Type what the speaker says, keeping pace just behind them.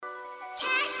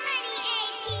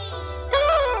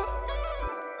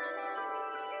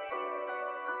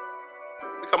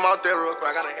Come out there real quick,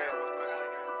 I gotta hear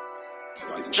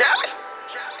it. Jelly?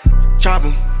 Chop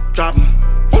 'em, drop 'em,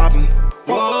 pop 'em,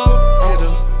 whoa, hit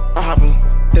 'em, I hop 'em,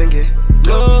 then get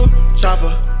low.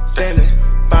 Chopper, standing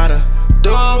by the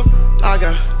door. I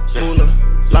got moolah,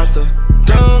 lots of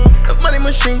dough. The money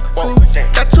machine, ooh,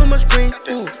 got too much green,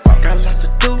 ooh, got lots to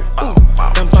do, ooh,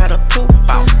 done by the pool,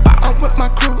 I'm with my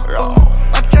crew, ooh,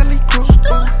 my jelly crew,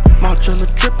 ooh, MarGielaa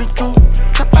trippy drew,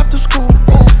 trap after school,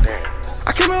 ooh.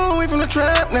 I came a long way from the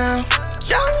trap now.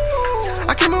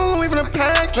 I came a long way from the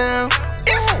packs now.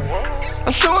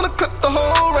 I'm showing to cut the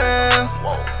whole round.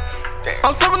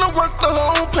 I'm serving to work the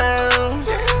whole pound.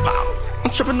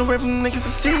 I'm tripping away from the niggas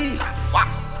to see.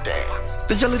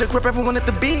 The jelly to grip everyone at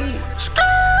the beat.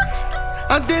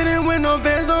 I didn't win no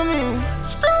bands on me.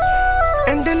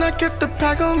 And then I kept the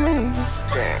pack on me.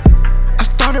 I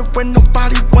started when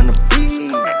nobody wanna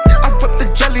be. I whipped the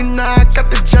jelly, now I got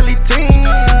the jelly team.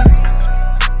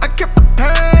 I kept the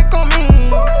pack on me.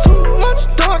 Too much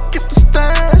dough, I kept the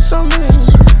stash on me.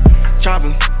 Chop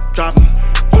 'em, drop 'em,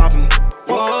 pop 'em,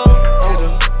 whoa, hit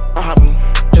 'em, I hop 'em,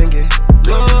 then get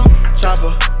low.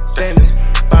 Chopper, standing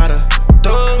by the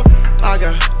door. I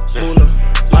got moolah,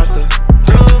 lots of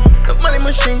dough. The money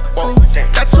machine, ooh,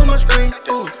 got too much green,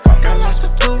 ooh, got lots to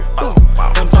do, ooh,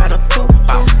 done by the pool,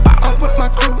 ooh, I'm with my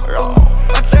crew, ooh,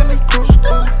 my jelly crew,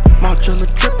 ooh, MarGielaa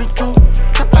trippy drew,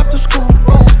 trap after school,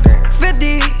 ooh.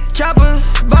 50 choppers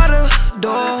by the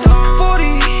door,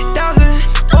 40,000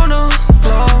 on the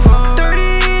floor,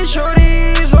 30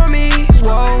 shorties on me,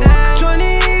 whoa,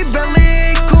 20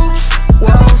 Bentley coupes,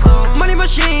 whoa, money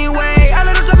machine way, I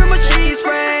let them top in machine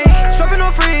spray, swapping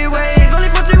on freeways, only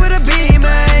 14 with a beam,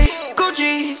 man.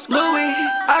 Gucci, Louis,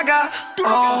 I got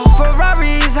all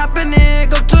Ferraris, hopping in,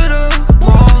 go to the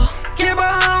wall, care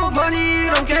about money,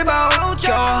 don't care about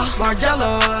y'all,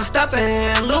 MarGielaa,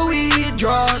 stepping, Louis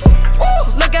draws.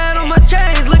 Look at all my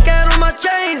chains, look at all my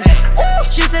chains.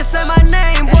 She said, say my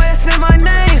name, boy, say my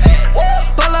name.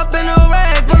 Pull up in a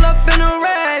rave, pull up in a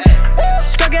rave.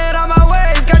 Skr get out my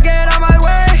way, skr get out my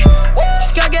way.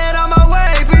 Skr get out my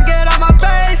way, please get out my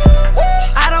face.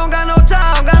 I don't got no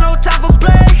time for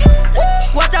play.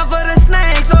 Watch out for the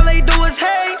snakes, all they do is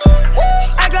hate.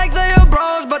 Act like they are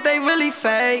bros, but they really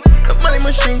fake. The money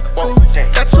machine, ooh,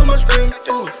 got too much green,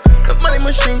 ooh. The money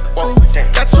machine, ooh,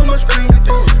 got too much green,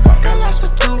 ooh, got lots to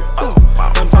do, ooh,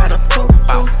 done by the pool,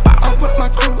 ooh, I'm with my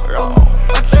crew, ooh,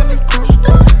 my jelly crew,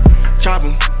 ooh. Chop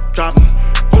 'em, drop 'em,